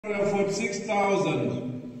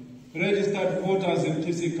46,000 registered voters in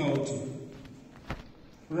Kisii County.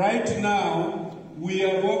 Right now, we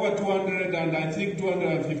have over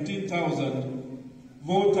 215,000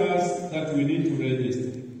 voters that we need to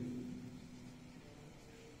register.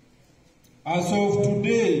 As of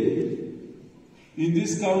today, in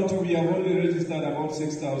this county, we have only registered about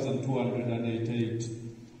 6,288.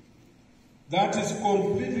 That is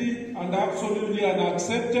completely and absolutely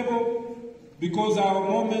unacceptable, because our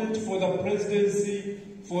moment for the presidency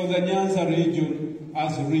for the Nyanza region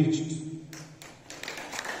has reached.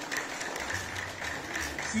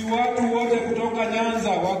 Si watu wote kutoka Nyanza,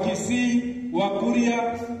 wa Kisii, wa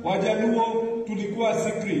Kuria, wa Jaluo, tulikuwa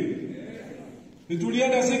Sikri.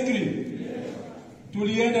 Tulienda Sikri.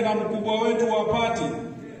 Tulienda na mkubwa wetu wa party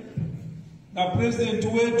na president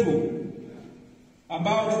wetu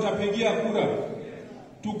ambao tutapigia kura.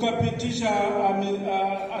 Tukapitisha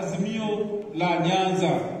azimio la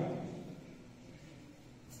Nyanza.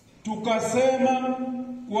 Tukasema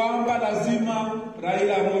kwamba lazima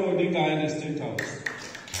Raila Amolo Odinga aende State House.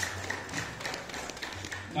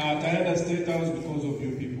 Na ataenda State House because of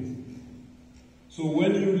you people. So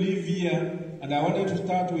when you live here, and I wanted to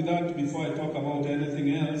start with that before I talk about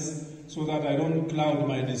anything else, so that I don't cloud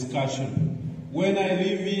my discussion. When I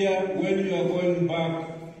live here, when you are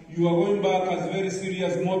going back as very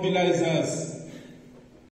serious mobilizers